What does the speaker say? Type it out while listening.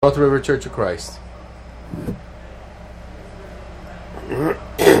North River Church of Christ.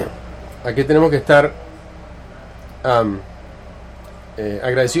 Aquí tenemos que estar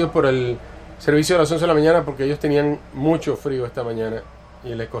agradecidos por el servicio de las 11 de la mañana, porque ellos tenían mucho frío esta mañana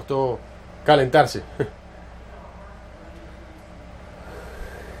y les costó calentarse.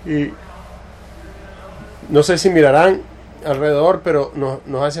 Y no sé si mirarán alrededor, pero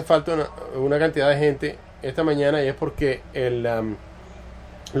nos hace falta una cantidad de gente esta mañana, y es porque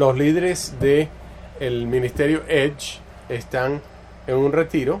los líderes del ministerio Edge están en un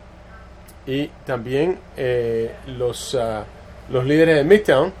retiro, y también los líderes de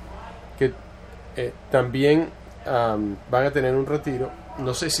Midtown, que también van a tener un retiro.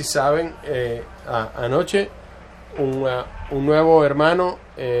 No sé si saben, anoche un nuevo hermano,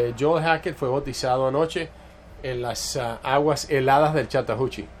 Joel Hackett, fue bautizado anoche en las aguas heladas del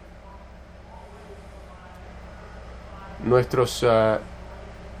Chattahoochee. Nuestros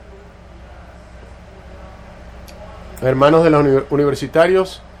hermanos de los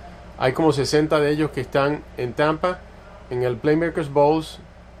universitarios, hay como 60 de ellos que están en Tampa, en el Playmakers Bowls,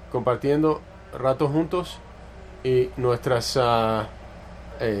 compartiendo ratos juntos, y nuestras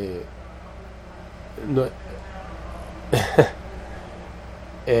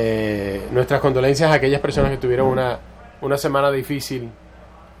nuestras condolencias a aquellas personas que tuvieron una semana difícil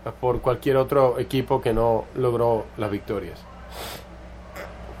por cualquier otro equipo que no logró las victorias.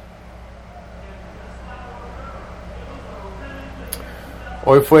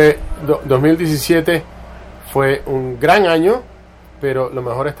 Hoy fue 2017, fue un gran año, pero lo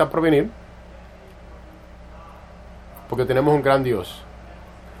mejor está por venir, porque tenemos un gran Dios.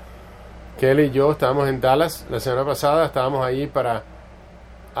 Kelly y yo estábamos en Dallas la semana pasada, estábamos ahí para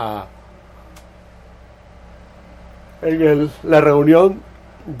la reunión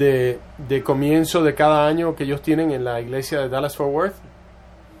de comienzo de cada año que ellos tienen en la iglesia de Dallas Fort Worth,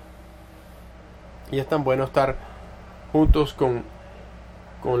 y es tan bueno estar juntos con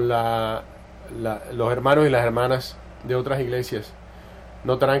los hermanos y las hermanas de otras iglesias.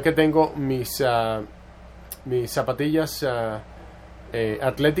 Notarán que tengo mis zapatillas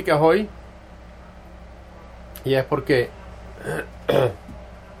atléticas hoy, y es porque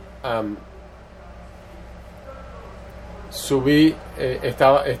subí,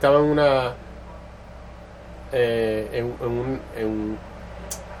 estaba en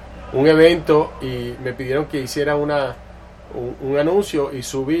un evento, y me pidieron que hiciera un anuncio, y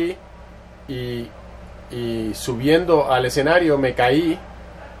subí, y subiendo al escenario me caí,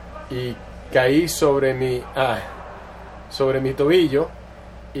 y caí sobre mi tobillo,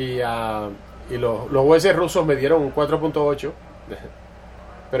 y los jueces rusos me dieron un 4.8.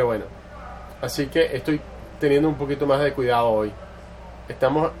 Pero bueno, así que estoy teniendo un poquito más de cuidado hoy.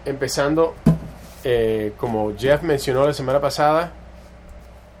 Estamos empezando, como Jeff mencionó la semana pasada,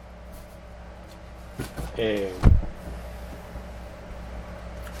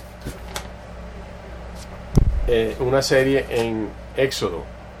 una serie en Éxodo,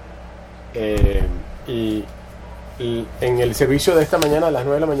 y en el servicio de esta mañana a las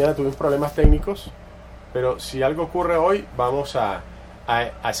 9 de la mañana tuvimos problemas técnicos, pero si algo ocurre hoy, vamos a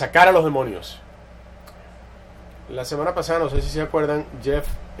sacar a los demonios. La semana pasada, no sé si se acuerdan, Jeff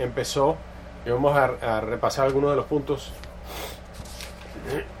empezó, y vamos a repasar algunos de los puntos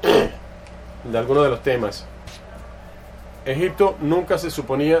de algunos de los temas. Egipto nunca se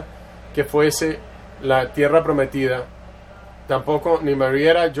suponía que fuese la tierra prometida, tampoco ni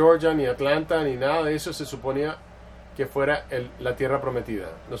Marietta, Georgia, ni Atlanta, ni nada de eso se suponía que fuera la tierra prometida.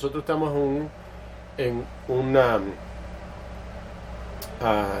 Nosotros estamos en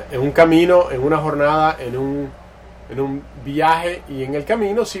un camino, en una jornada, en un viaje, y en el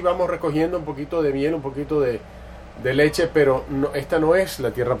camino sí vamos recogiendo un poquito de miel, un poquito de leche, pero esta no es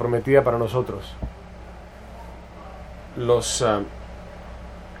la tierra prometida para nosotros. Los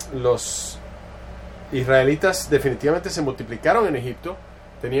israelitas definitivamente se multiplicaron en Egipto,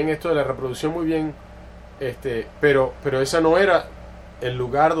 tenían esto de la reproducción muy bien, pero esa no era el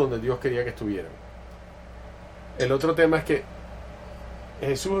lugar donde Dios quería que estuvieran. El otro tema es que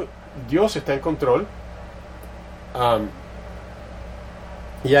Dios está en control,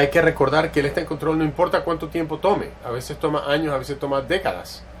 y hay que recordar que Él está en control no importa cuánto tiempo tome. A veces toma años, a veces toma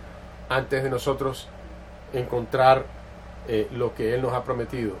décadas antes de nosotros encontrar lo que Él nos ha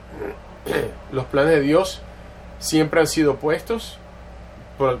prometido. Los planes de Dios siempre han sido opuestos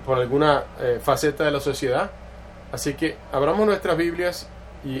por alguna faceta de la sociedad. Así que abramos nuestras Biblias,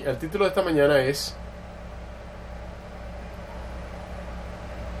 y el título de esta mañana es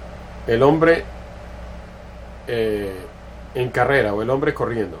El hombre en carrera, o el hombre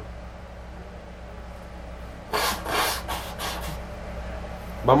corriendo.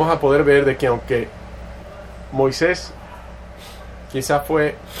 vamos a poder ver de que aunque Moisés quizás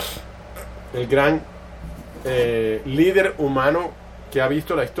fue el gran líder humano que ha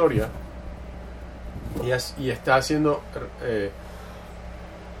visto la historia y está haciendo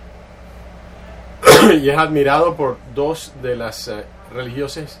y es admirado por dos de las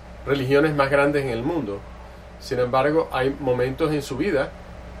religiones más grandes en el mundo. Sin embargo, hay momentos en su vida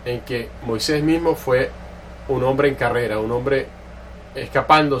en que Moisés mismo fue un hombre en carrera, un hombre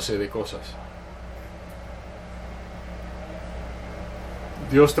escapándose de cosas.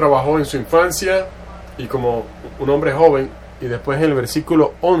 Dios trabajó en su infancia y como un hombre joven, y después en el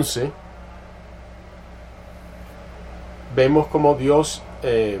versículo 11 vemos como Dios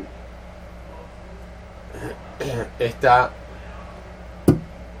está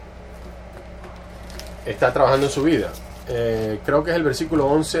trabajando en su vida. Creo que es el versículo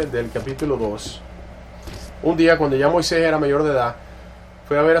 11 del capítulo 2. Un día, cuando ya Moisés era mayor de edad,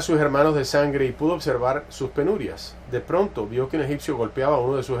 fue a ver a sus hermanos de sangre y pudo observar sus penurias. De pronto vio que un egipcio golpeaba a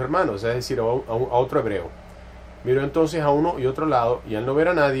uno de sus hermanos, es decir, a otro hebreo. Miró entonces a uno y otro lado, y al no ver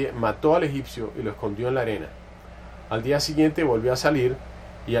a nadie, mató al egipcio y lo escondió en la arena. Al día siguiente volvió a salir,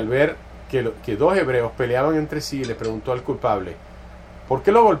 y al ver que dos hebreos peleaban entre sí, le preguntó al culpable: ¿por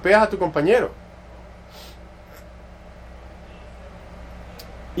qué lo golpeas a tu compañero?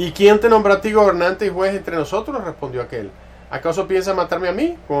 ¿Y quién te nombró a ti gobernante y juez entre nosotros?, respondió aquel. ¿Acaso piensas matarme a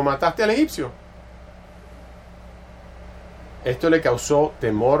mí, como mataste al egipcio? Esto le causó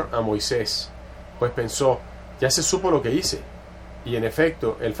temor a Moisés, pues pensó: ya se supo lo que hice. Y en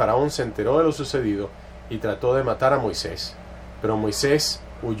efecto, el faraón se enteró de lo sucedido y trató de matar a Moisés. Pero Moisés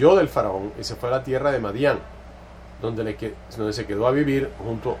huyó del faraón y se fue a la tierra de Madián, donde se quedó a vivir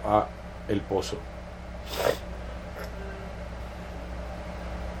junto a el pozo.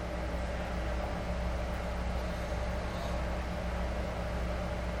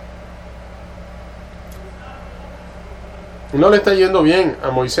 No le está yendo bien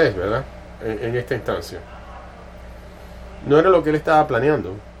a Moisés, ¿verdad? En esta instancia. No era lo que él estaba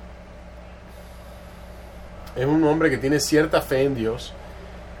planeando. Es un hombre que tiene cierta fe en Dios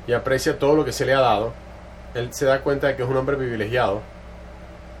y aprecia todo lo que se le ha dado. Él se da cuenta de que es un hombre privilegiado.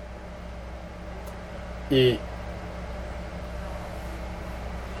 Y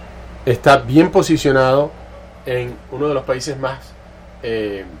está bien posicionado en uno de los países más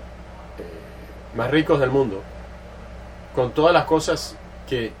ricos del mundo. Con todas las cosas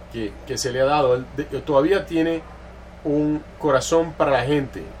que se le ha dado, él todavía tiene un corazón para la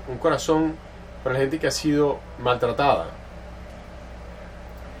gente, un corazón para la gente que ha sido maltratada.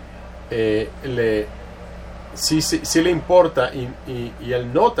 Sí le importa y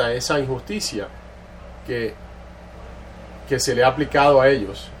él nota esa injusticia que se le ha aplicado a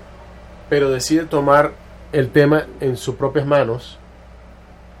ellos, pero decide tomar el tema en sus propias manos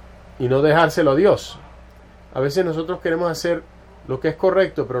y no dejárselo a Dios. A veces nosotros queremos hacer lo que es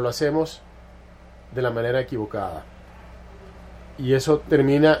correcto, pero lo hacemos de la manera equivocada. Y eso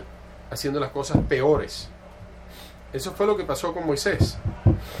termina haciendo las cosas peores. Eso fue lo que pasó con Moisés.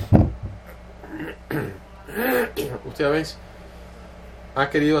 Usted a veces ha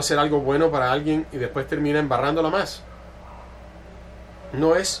querido hacer algo bueno para alguien y después termina embarrándola más.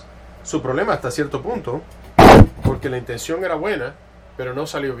 No es su problema hasta cierto punto, porque la intención era buena, pero no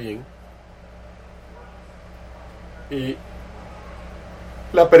salió bien. Y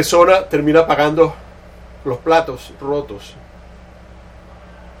la persona termina pagando los platos rotos.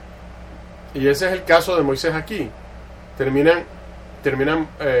 Y ese es el caso de Moisés aquí. Terminan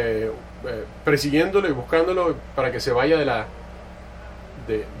persiguiéndolo y buscándolo para que se vaya de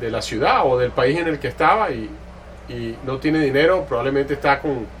la ciudad o del país en el que estaba, y no tiene dinero. Probablemente está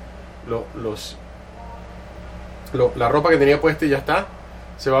con la ropa que tenía puesta y ya está.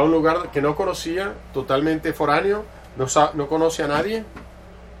 Se va a un lugar que no conocía, totalmente foráneo. No conoce a nadie.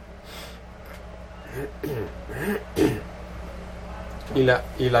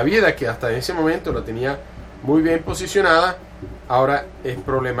 Y la vida, que hasta ese momento la tenía muy bien posicionada, ahora es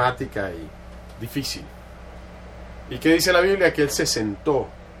problemática y difícil. ¿Y qué dice la Biblia? Que él se sentó.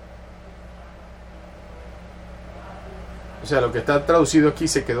 O sea, lo que está traducido aquí,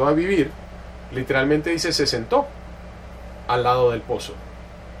 se quedó a vivir, literalmente dice se sentó al lado del pozo.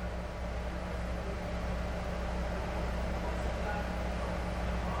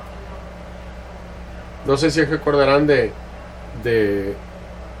 No sé si recordarán de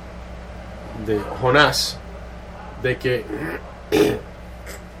Jonás, de que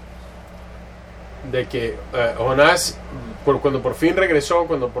Jonás, cuando por fin regresó,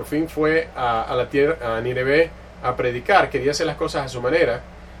 cuando por fin fue a la tierra, a Nínive, a predicar, quería hacer las cosas a su manera,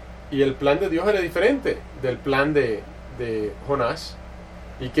 y el plan de Dios era diferente del plan de Jonás.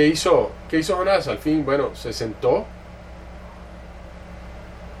 ¿Y qué hizo Jonás? Al fin, bueno, se sentó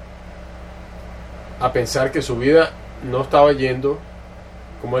a pensar que su vida no estaba yendo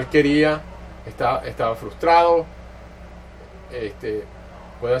como él quería, estaba frustrado,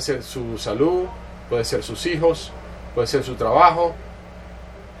 puede ser su salud, puede ser sus hijos, puede ser su trabajo,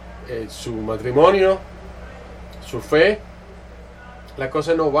 su matrimonio, su fe. La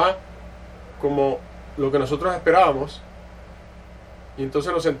cosa no va como lo que nosotros esperábamos, y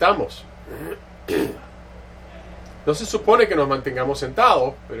entonces nos sentamos. No se supone que nos mantengamos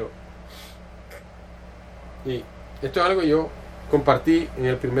sentados, pero... Y esto es algo que yo compartí en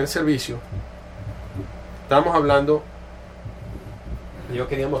el primer servicio. Estábamos hablando, y yo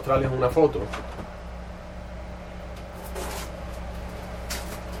quería mostrarles una foto.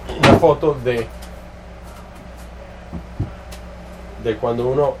 Una foto de cuando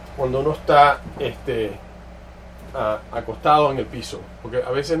uno está acostado en el piso, porque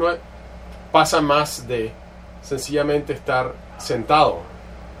a veces no pasa más de sencillamente estar sentado.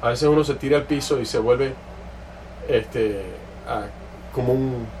 A veces uno se tira al piso y se vuelve como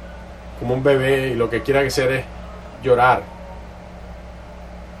un bebé, y lo que quiera que sea es llorar.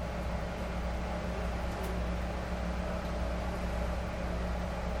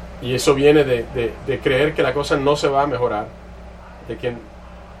 Y eso viene de creer que la cosa no se va a mejorar, de que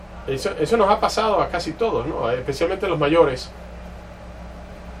eso nos ha pasado a casi todos, ¿no? Especialmente los mayores.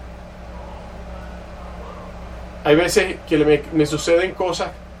 Hay veces que me suceden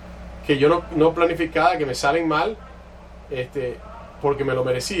cosas que yo no planificaba, que me salen mal, porque me lo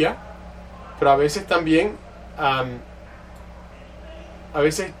merecía, pero a veces también a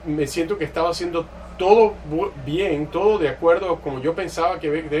veces me siento que estaba haciendo todo bien, todo de acuerdo como yo pensaba que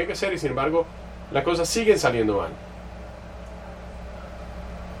debe que ser, y sin embargo las cosas siguen saliendo mal.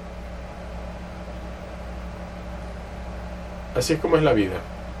 Así es como es la vida.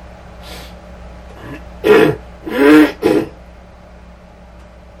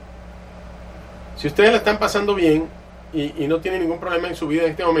 Si ustedes la están pasando bien y no tienen ningún problema en su vida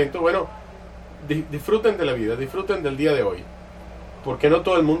en este momento, bueno, disfruten de la vida, disfruten del día de hoy, porque no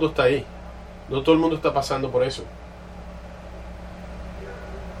todo el mundo está ahí, no todo el mundo está pasando por eso.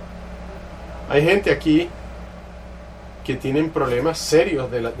 Hay gente aquí que tienen problemas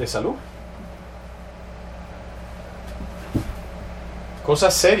serios de salud,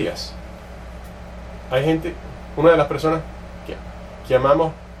 cosas serias. Hay gente, una de las personas que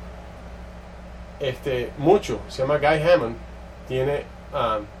amamos mucho, se llama Guy Hammond, tiene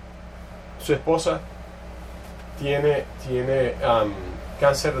su esposa tiene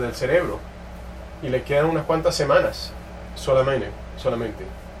cáncer del cerebro y le quedan unas cuantas semanas solamente.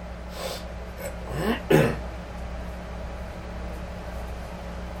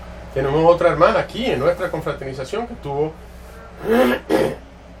 Tenemos otra hermana aquí en nuestra confraternización que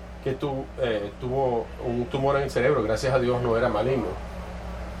tuvo un tumor en el cerebro. Gracias a Dios no era maligno.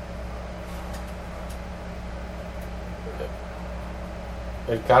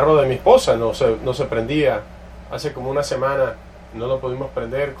 El carro de mi esposa no se prendía. Hace como una semana no lo pudimos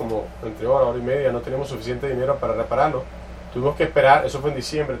prender, como entre hora y media. No teníamos suficiente dinero para repararlo. Tuvimos que esperar, eso fue en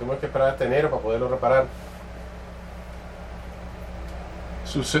diciembre, tuvimos que esperar hasta enero para poderlo reparar.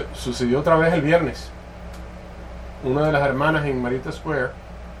 Sucedió otra vez el viernes. Una de las hermanas en Marita Square,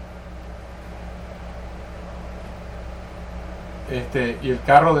 y el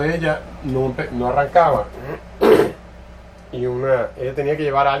carro de ella no arrancaba. Y ella tenía que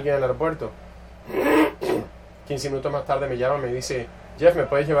llevar a alguien al aeropuerto. 15 minutos más tarde me llama y me dice: Jeff, ¿me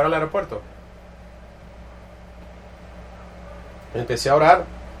puedes llevar al aeropuerto? Empecé a orar: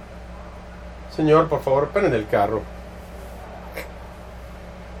 Señor, por favor, prende el carro.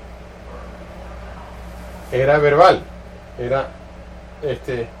 Era verbal,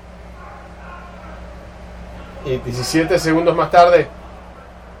 y 17 segundos más tarde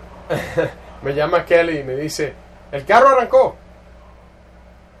me llama Kelly y me dice: el carro arrancó.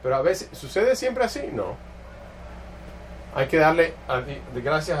 Pero a veces, ¿sucede siempre así? No. Hay que darle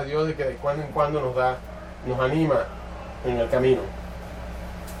gracias a Dios de que de cuando en cuando nos anima en el camino.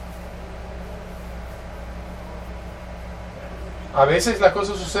 A veces las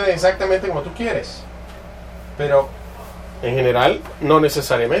cosas suceden exactamente como tú quieres, pero en general no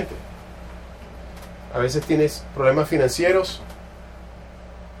necesariamente. A veces tienes problemas financieros,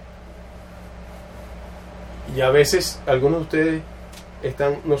 y a veces algunos de ustedes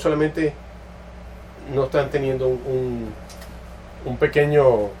no están teniendo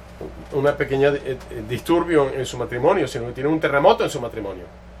una pequeña disturbio en su matrimonio, sino que tienen un terremoto en su matrimonio.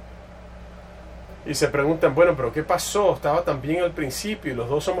 Y se preguntan: bueno, pero ¿qué pasó? Estaba tan bien al principio y los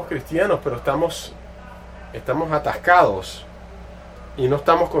dos somos cristianos, pero estamos atascados. y no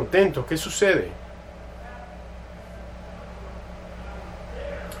estamos contentos. ¿Qué sucede?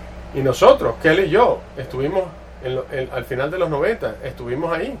 Y nosotros, Kelly y yo, estuvimos al final de los 90,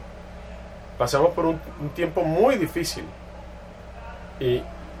 estuvimos ahí. Pasamos por un tiempo muy difícil. Y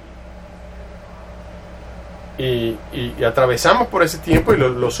atravesamos por ese tiempo y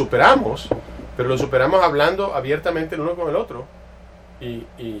lo superamos, pero lo superamos hablando abiertamente el uno con el otro. Y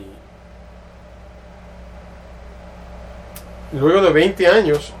luego de 20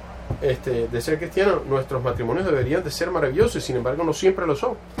 años de ser cristiano, nuestros matrimonios deberían de ser maravillosos, y sin embargo no siempre lo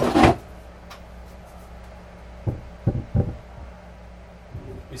son.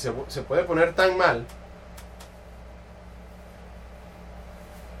 Y se puede poner tan mal.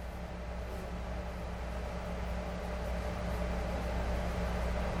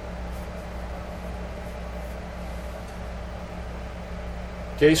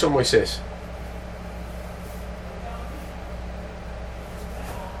 ¿Qué hizo Moisés?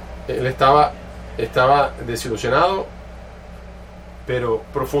 Él estaba desilusionado, pero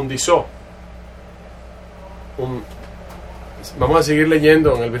profundizó. Vamos a seguir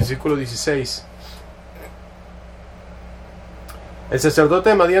leyendo en el versículo 16. El sacerdote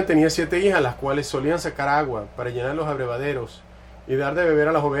de Madián tenía 7 hijas, las cuales solían sacar agua para llenar los abrevaderos y dar de beber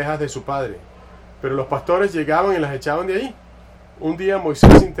a las ovejas de su padre. Pero los pastores llegaban y las echaban de ahí. Un día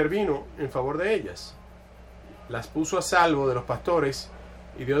Moisés intervino en favor de ellas, las puso a salvo de los pastores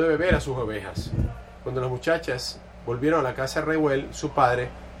y dio de beber a sus ovejas. Cuando las muchachas volvieron a la casa de Reuel, su padre,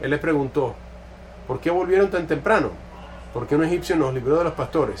 él les preguntó: ¿por qué volvieron tan temprano? ¿Por qué un egipcio nos libró de los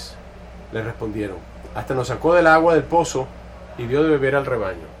pastores? Le respondieron: hasta nos sacó del agua del pozo y dio de beber al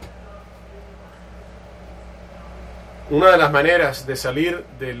rebaño. Una de las maneras de salir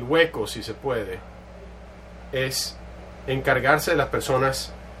del hueco, si se puede, es encargarse de las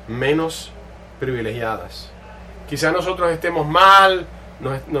personas menos privilegiadas. Quizá nosotros estemos mal,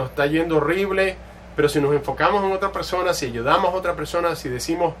 nos está yendo horrible, pero si nos enfocamos en otra persona, si ayudamos a otra persona, si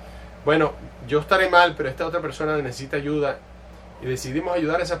decimos, bueno, yo estaré mal, pero esta otra persona necesita ayuda, y decidimos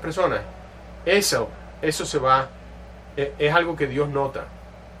ayudar a esas personas, eso se va, es algo que Dios nota,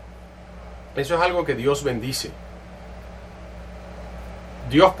 eso es algo que Dios bendice.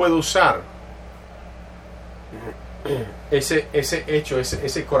 Dios puede usar ese hecho,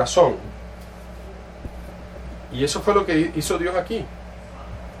 ese corazón, y eso fue lo que hizo Dios aquí.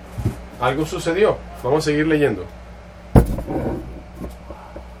 Algo sucedió. Vamos a seguir leyendo.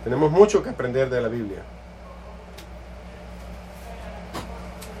 Tenemos mucho que aprender de la Biblia.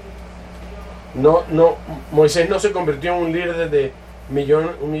 Moisés no se convirtió en un líder de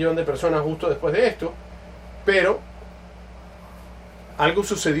un millón de personas justo después de esto, pero algo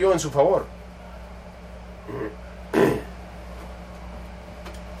sucedió en su favor.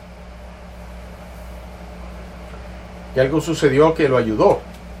 Y algo sucedió que lo ayudó,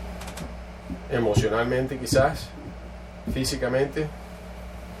 emocionalmente quizás, físicamente.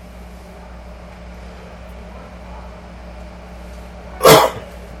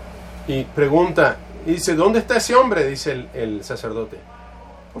 Y pregunta, y dice, ¿dónde está ese hombre? Dice el sacerdote.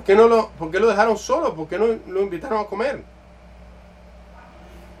 ¿Por qué lo dejaron solo? ¿Por qué no lo invitaron a comer?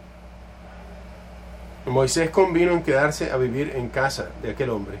 Moisés convino en quedarse a vivir en casa de aquel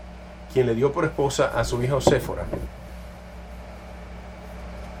hombre, quien le dio por esposa a su hija Séfora.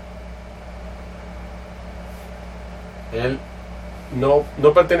 Él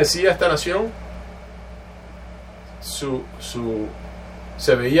no pertenecía a esta nación.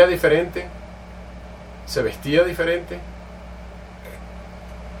 Se veía diferente, se vestía diferente.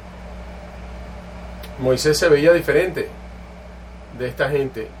 Moisés se veía diferente de esta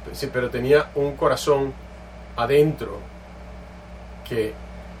gente, pero tenía un corazón adentro que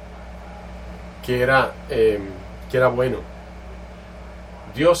era bueno.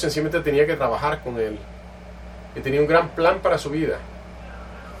 Dios sencillamente tenía que trabajar con él, que tenía un gran plan para su vida.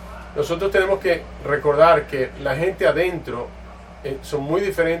 Nosotros tenemos que recordar que la gente adentro son muy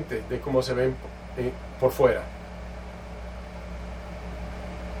diferentes de cómo se ven por fuera.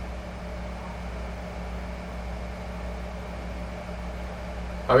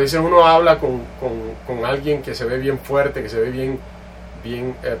 A veces uno habla con alguien que se ve bien fuerte, que se ve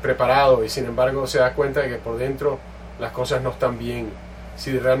bien preparado, y sin embargo se da cuenta de que por dentro las cosas no están bien.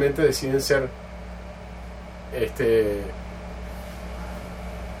 Si realmente deciden ser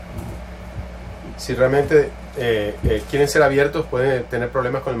si realmente quieren ser abiertos, pueden tener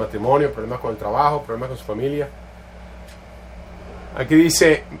problemas con el matrimonio, problemas con el trabajo, problemas con su familia. Aquí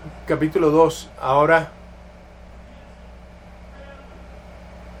dice, capítulo 2, ahora,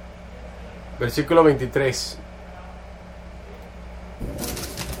 versículo 23.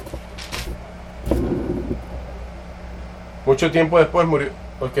 Mucho tiempo después murió.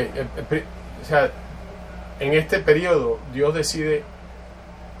 Ok, o sea, en este periodo Dios decide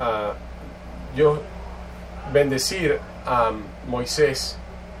Dios bendecir a Moisés,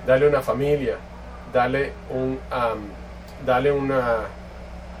 darle una familia, darle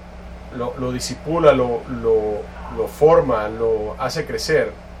lo disipula, lo forma, lo hace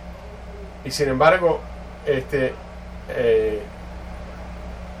crecer. Y sin embargo,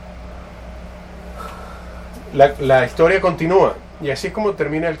 la historia continúa. Y así es como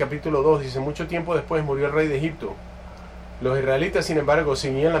termina el capítulo 2. Dice: mucho tiempo después murió el rey de Egipto. Los israelitas, sin embargo,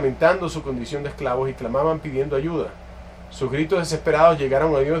 seguían lamentando su condición de esclavos y clamaban pidiendo ayuda. Sus gritos desesperados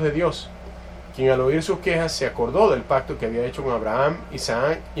llegaron a Dios de Dios, quien al oír sus quejas se acordó del pacto que había hecho con Abraham,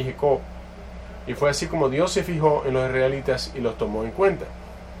 Isaac y Jacob. Y fue así como Dios se fijó en los israelitas y los tomó en cuenta.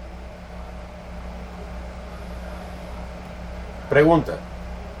 Pregunta: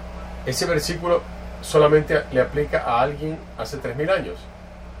 ¿ese versículo solamente le aplica a alguien hace 3000 años?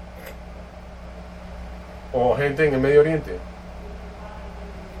 ¿O gente en el Medio Oriente?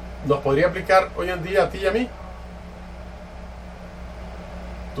 ¿Nos podría aplicar hoy en día a ti y a mí?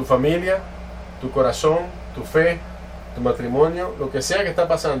 Tu familia, tu corazón, tu fe, tu matrimonio, lo que sea que está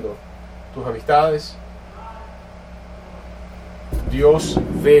pasando, tus amistades. Dios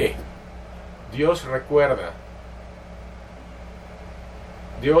ve, Dios recuerda,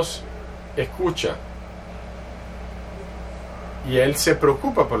 Dios escucha, y Él se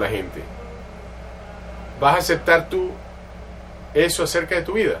preocupa por la gente. ¿Vas a aceptar tú eso acerca de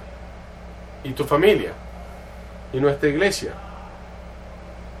tu vida y tu familia y nuestra iglesia?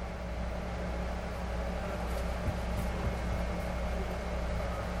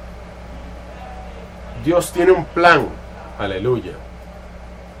 Dios tiene un plan, aleluya.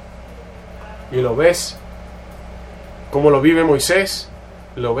 Y lo ves como lo vive Moisés,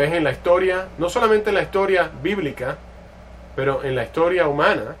 lo ves en la historia, no solamente en la historia bíblica, pero en la historia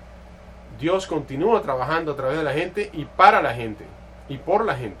humana. Dios continúa trabajando a través de la gente y para la gente y por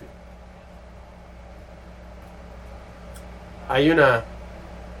la gente.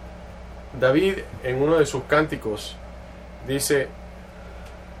 David en uno de sus cánticos dice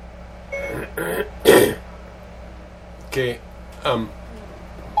que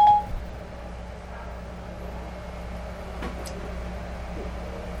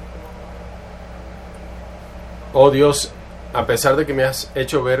oh Dios, a pesar de que me has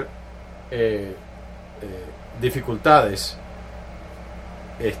hecho ver dificultades,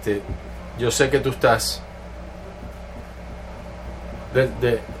 yo sé que tú estás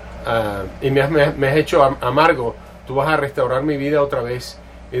y me has hecho amargo. Tú vas a restaurar mi vida otra vez,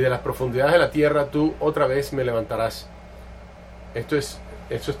 y de las profundidades de la tierra tú otra vez me levantarás. Esto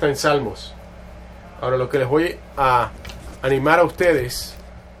está en Salmos. Ahora, lo que les voy a animar a ustedes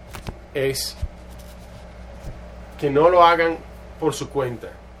es que no lo hagan por su cuenta.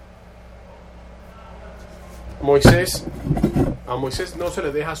 A Moisés no se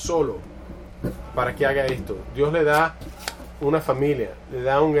le deja solo para que haga esto. Dios le da una familia, le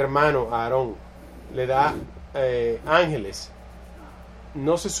da un hermano a Aarón, le da ángeles.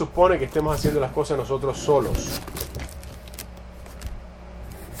 No se supone que estemos haciendo las cosas nosotros solos.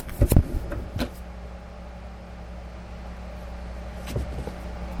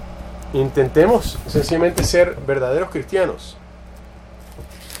 Intentemos sencillamente ser verdaderos cristianos.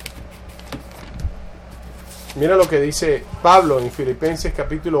 Mira lo que dice Pablo en Filipenses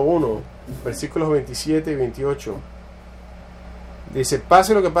capítulo 1, versículos 27 y 28. Dice: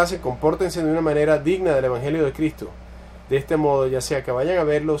 pase lo que pase, compórtense de una manera digna del Evangelio de Cristo. De este modo, ya sea que vayan a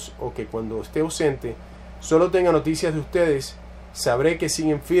verlos o que cuando esté ausente solo tenga noticias de ustedes, sabré que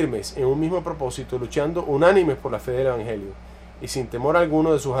siguen firmes en un mismo propósito, luchando unánimes por la fe del Evangelio, y sin temor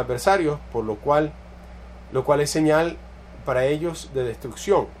alguno de sus adversarios, por lo cual es señal para ellos de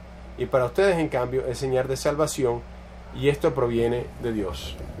destrucción, y para ustedes en cambio es señal de salvación, y esto proviene de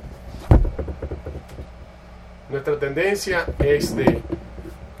Dios. Nuestra tendencia es de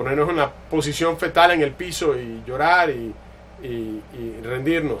ponernos en la posición fetal en el piso y llorar y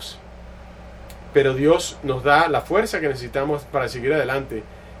rendirnos, pero Dios nos da la fuerza que necesitamos para seguir adelante,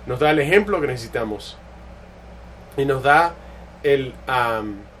 nos da el ejemplo que necesitamos, y nos da el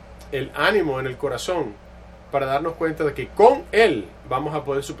ánimo en el corazón para darnos cuenta de que con Él vamos a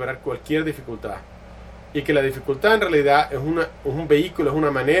poder superar cualquier dificultad, y que la dificultad en realidad es un vehículo, es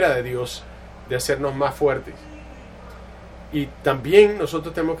una manera de Dios de hacernos más fuertes. Y también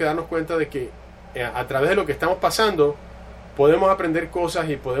nosotros tenemos que darnos cuenta de que a través de lo que estamos pasando podemos aprender cosas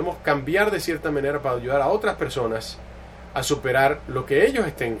y podemos cambiar de cierta manera para ayudar a otras personas a superar lo que ellos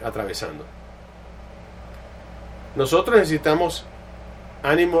estén atravesando. Nosotros necesitamos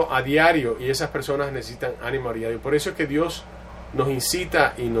ánimo a diario, y esas personas necesitan ánimo a diario. Por eso es que Dios nos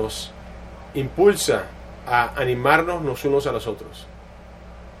incita y nos impulsa a animarnos los unos a los otros.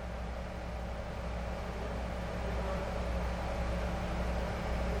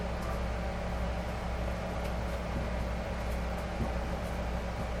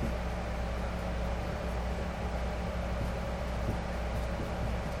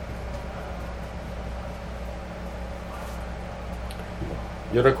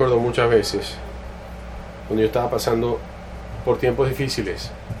 Yo recuerdo muchas veces cuando yo estaba pasando por tiempos difíciles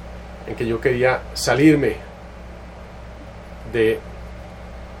en que yo quería salirme de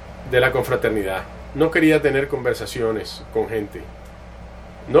la confraternidad. No quería tener conversaciones con gente.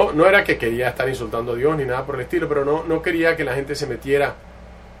 No era que quería estar insultando a Dios ni nada por el estilo, pero no quería que la gente se metiera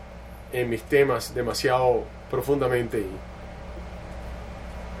en mis temas demasiado profundamente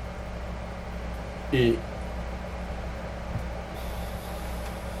y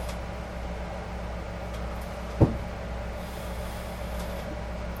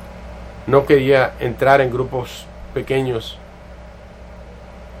no quería entrar en grupos pequeños,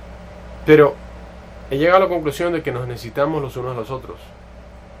 pero he llegado a la conclusión de que nos necesitamos los unos a los otros.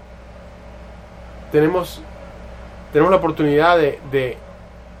 Tenemos la oportunidad de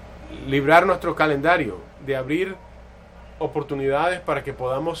librar nuestro calendario, de abrir oportunidades para que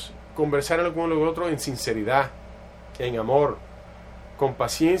podamos conversar el uno con el otro en sinceridad, en amor, con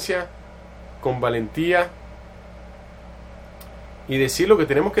paciencia, con valentía, y decir lo que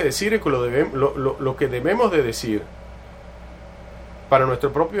tenemos que decir y lo que debemos de decir para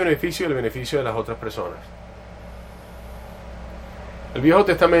nuestro propio beneficio y el beneficio de las otras personas. El Viejo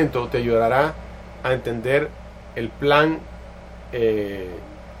Testamento te ayudará a entender el plan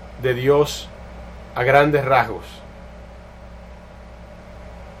de Dios a grandes rasgos.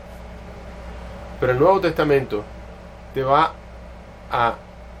 Pero el Nuevo Testamento te va a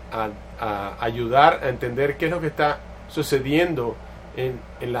ayudar a entender qué es lo que está sucediendo en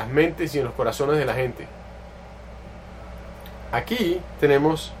las mentes y en los corazones de la gente. Aquí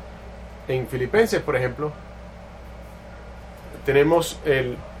tenemos en Filipenses, por ejemplo, tenemos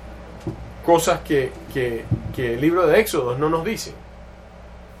cosas que el libro de Éxodo no nos dice.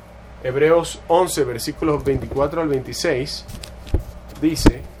 Hebreos 11, versículos 24 al 26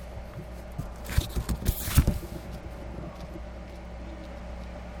 dice: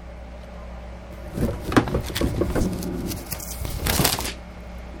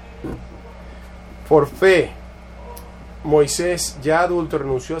 por fe, Moisés, ya adulto,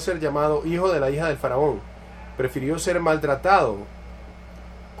 renunció a ser llamado hijo de la hija del faraón. Prefirió ser maltratado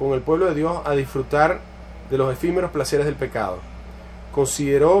con el pueblo de Dios a disfrutar de los efímeros placeres del pecado.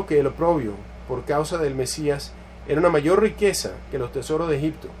 Consideró que el oprobio por causa del Mesías era una mayor riqueza que los tesoros de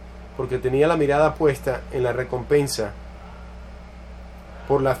Egipto, porque tenía la mirada puesta en la recompensa.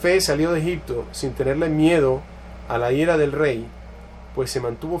 Por la fe salió de Egipto sin tenerle miedo a la ira del rey, pues se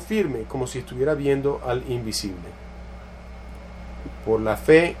mantuvo firme como si estuviera viendo al invisible. Por la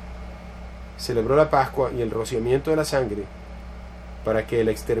fe celebró la Pascua y el rociamiento de la sangre, para que el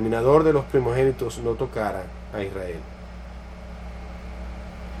exterminador de los primogénitos no tocara a Israel.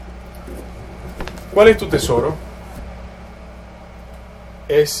 ¿Cuál es tu tesoro?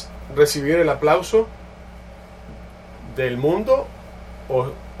 ¿Es recibir el aplauso del mundo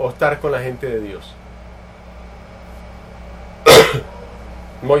o estar con la gente de Dios?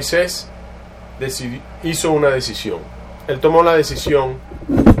 Moisés hizo una decisión. Él tomó la decisión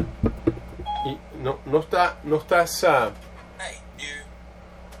y no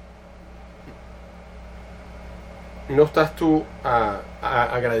estás tú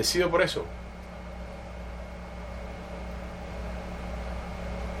agradecido por eso.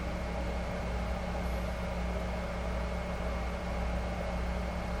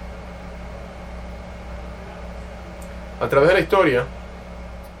 A través de la historia,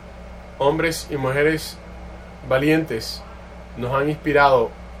 hombres y mujeres valientes nos han inspirado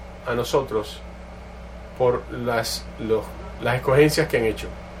a nosotros por las escogencias que han hecho.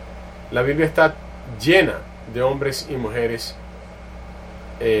 La Biblia está llena de hombres y mujeres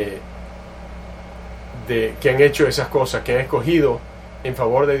que han hecho esas cosas, que han escogido en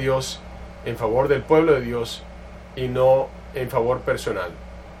favor de Dios, en favor del pueblo de Dios y no en favor personal.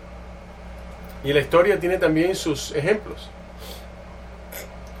 Y la historia tiene también sus ejemplos.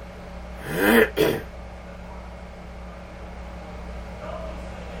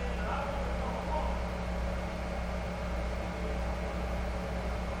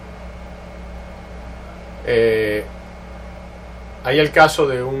 Hay el caso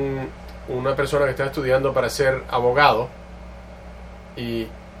de una persona que está estudiando para ser abogado y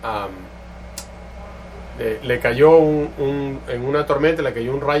le cayó en una tormenta, le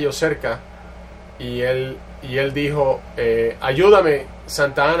cayó un rayo cerca, y él dijo, ayúdame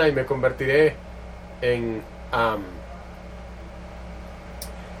Santa Ana y me convertiré en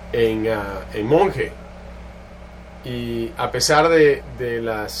monje. Y a pesar de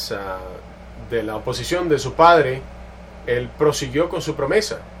la oposición de su padre, él prosiguió con su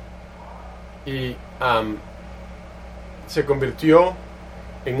promesa y se convirtió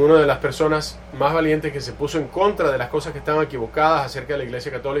en una de las personas más valientes que se puso en contra de las cosas que estaban equivocadas acerca de la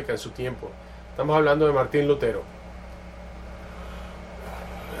Iglesia Católica en su tiempo. Estamos hablando de Martín Lutero.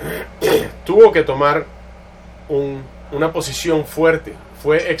 Tuvo que tomar una posición fuerte,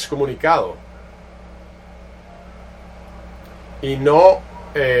 fue excomunicado y no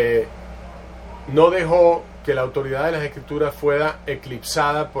dejó que la autoridad de las Escrituras fuera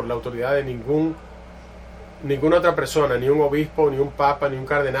eclipsada por la autoridad de ninguna otra persona, ni un obispo, ni un papa, ni un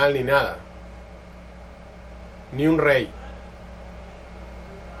cardenal, ni nada, ni un rey.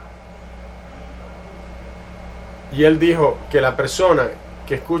 Y él dijo que la persona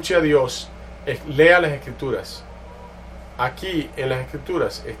que escuche a Dios lea las Escrituras. Aquí en las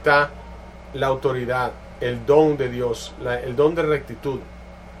Escrituras está la autoridad, el don de Dios, el don de rectitud,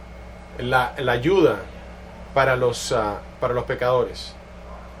 la ayuda para los pecadores.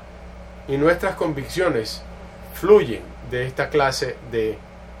 Y nuestras convicciones fluyen de esta clase de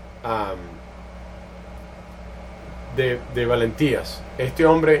valentías. Este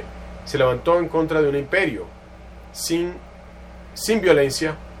hombre se levantó en contra de un imperio sin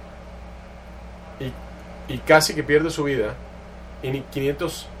violencia y casi que pierde su vida, y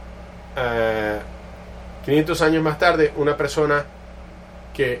 500 años más tarde una persona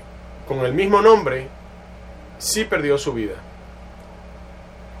que con el mismo nombre sí perdió su vida,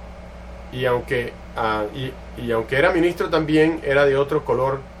 y aunque era ministro también era de otro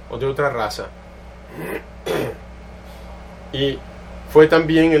color o de otra raza, y fue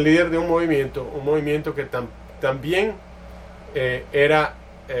también el líder de un movimiento que también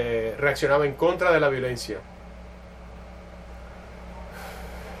reaccionaba en contra de la violencia.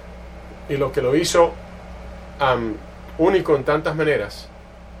 Y lo que lo hizo único en tantas maneras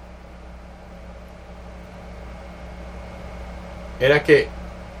era que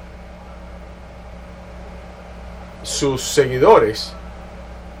sus seguidores,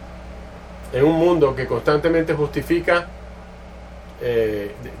 en un mundo que constantemente justifica,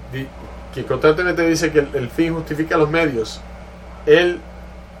 que constantemente dice que el fin justifica los medios, él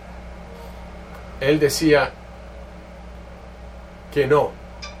decía que no,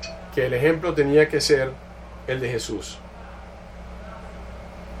 que el ejemplo tenía que ser el de Jesús.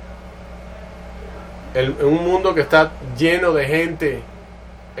 En un mundo que está lleno de gente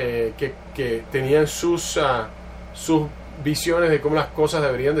que tenían sus visiones de cómo las cosas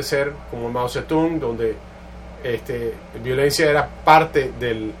deberían de ser, como Mao Zedong, donde violencia era parte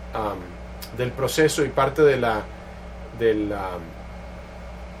del proceso y parte de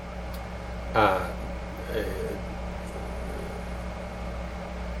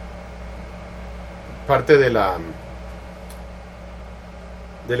parte de la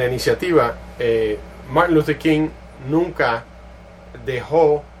iniciativa. Martin Luther King nunca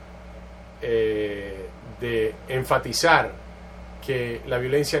dejó de enfatizar que la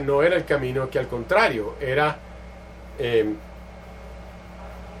violencia no era el camino, que al contrario era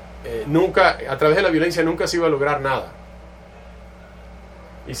nunca, a través de la violencia nunca se iba a lograr nada.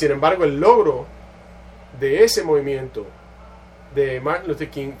 Y sin embargo el logro de ese movimiento de Martin Luther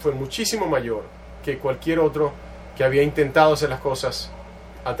King fue muchísimo mayor que cualquier otro que había intentado hacer las cosas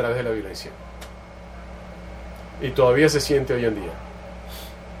a través de la violencia. Y todavía se siente hoy en día.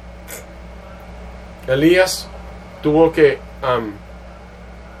 Elías tuvo que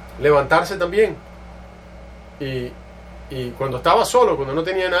levantarse también. Y cuando estaba solo, cuando no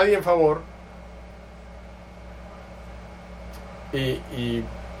tenía nadie en favor, y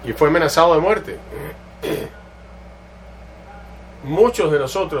fue amenazado de muerte. Muchos de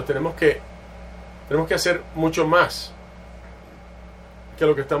nosotros tenemos que hacer mucho más que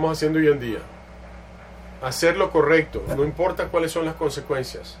lo que estamos haciendo hoy en día. Hacer lo correcto, no importa cuáles son las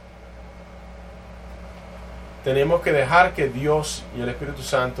consecuencias. Tenemos que dejar que Dios y el Espíritu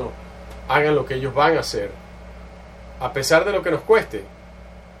Santo hagan lo que ellos van a hacer, a pesar de lo que nos cueste,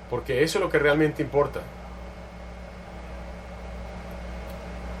 porque eso es lo que realmente importa.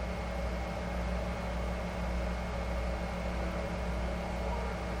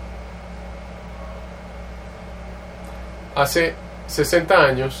 Hace 60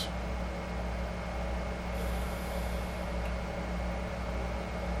 años,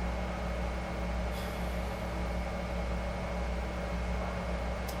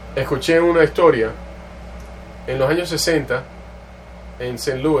 escuché una historia en los años 60, en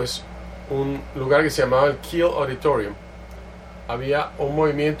St. Louis, un lugar que se llamaba el Kiel Auditorium, había un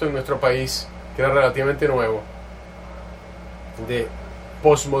movimiento en nuestro país que era relativamente nuevo, de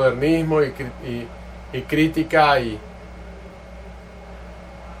postmodernismo y crítica y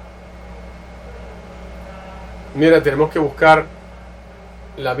mira, tenemos que buscar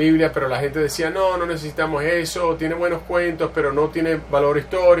la Biblia, pero la gente decía no necesitamos eso, tiene buenos cuentos pero no tiene valor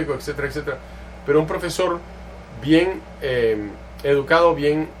histórico, etcétera, etcétera. Pero un profesor bien educado,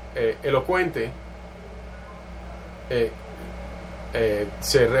 bien elocuente,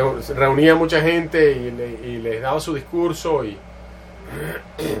 se reunía mucha gente y les daba su discurso y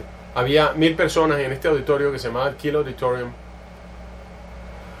había 1000 personas en este auditorio que se llamaba el Kiel Auditorium.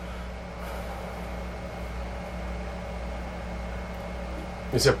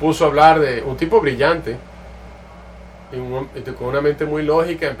 Y se puso a hablar de un tipo brillante y con una mente muy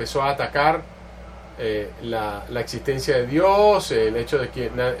lógica. Empezó a atacar la existencia de Dios, el hecho de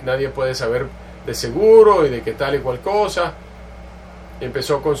que nadie puede saber de seguro y de que tal y cual cosa.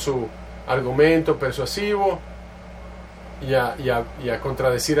 Empezó con su argumento persuasivo y a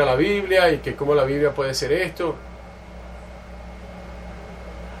contradecir a la Biblia y que cómo la Biblia puede ser esto.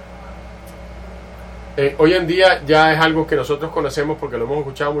 Hoy en día ya es algo que nosotros conocemos porque lo hemos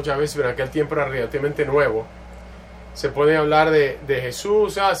escuchado muchas veces, pero en aquel tiempo era relativamente nuevo. Se puede hablar de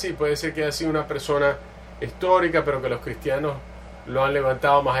Jesús, sí, puede ser que haya sido una persona histórica, pero que los cristianos lo han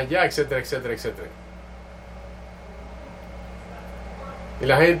levantado más allá, etcétera, etcétera, etcétera. Y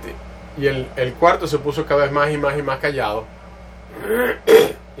la gente, y el cuarto se puso cada vez más y más y más callado,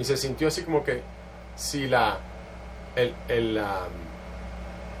 y se sintió así como que si la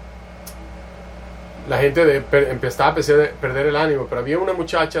gente empezaba a perder el ánimo. Pero había una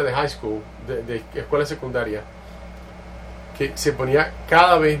muchacha de high school, de escuela secundaria, que se ponía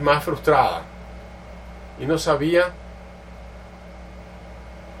cada vez más frustrada y no sabía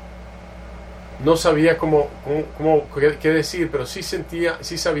qué decir, pero sí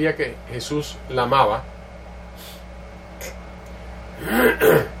sabía que Jesús la amaba.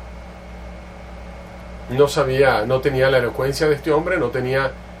 No tenía la elocuencia de este hombre, no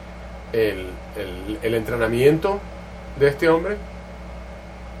tenía el entrenamiento de este hombre,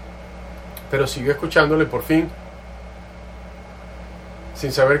 pero siguió escuchándole. Por fin,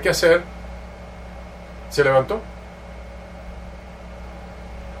 sin saber qué hacer, se levantó.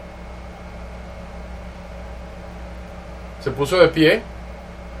 Se puso de pie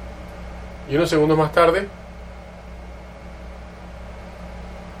y unos segundos más tarde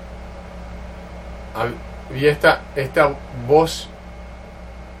había esta voz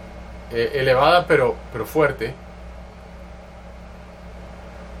elevada pero fuerte.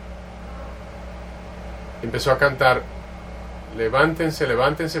 Empezó a cantar: levántense,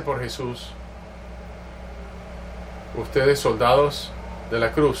 levántense por Jesús, ustedes soldados de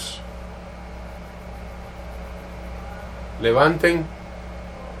la cruz. Levanten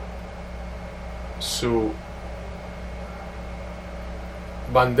su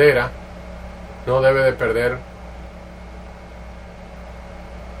bandera, no debe de perder.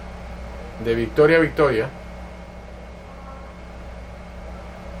 De victoria a victoria,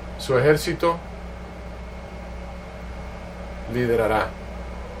 su ejército liderará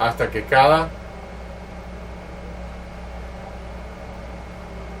hasta que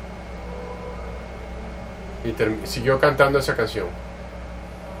y siguió cantando esa canción.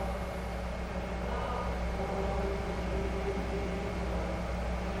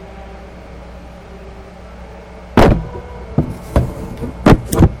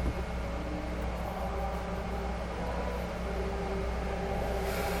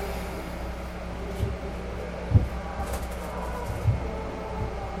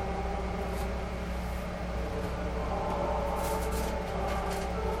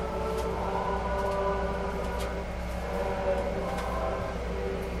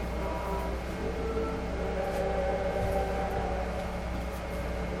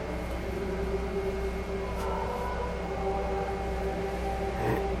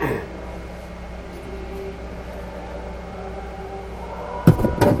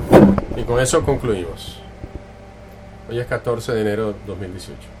 Y con eso concluimos. Hoy es 14 de enero de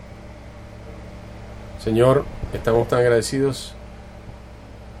 2018. Señor, estamos tan agradecidos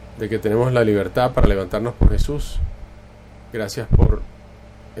de que tenemos la libertad para levantarnos por Jesús. Gracias por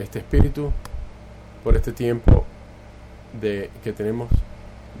este espíritu, por este tiempo que tenemos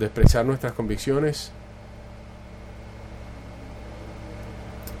de expresar nuestras convicciones.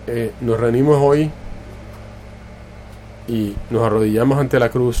 Nos reunimos hoy y nos arrodillamos ante la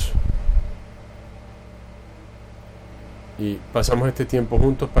cruz y pasamos este tiempo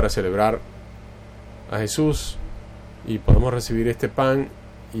juntos para celebrar a Jesús y podemos recibir este pan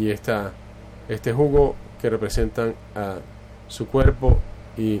y este jugo que representan a su cuerpo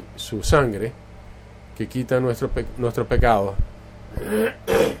y su sangre, que quita nuestro pecado.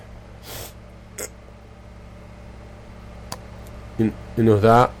 Y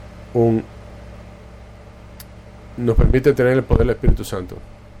nos permite tener el poder del Espíritu Santo.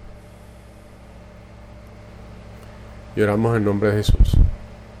 Y oramos en nombre de Jesús.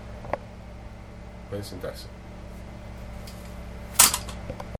 Pueden sentarse.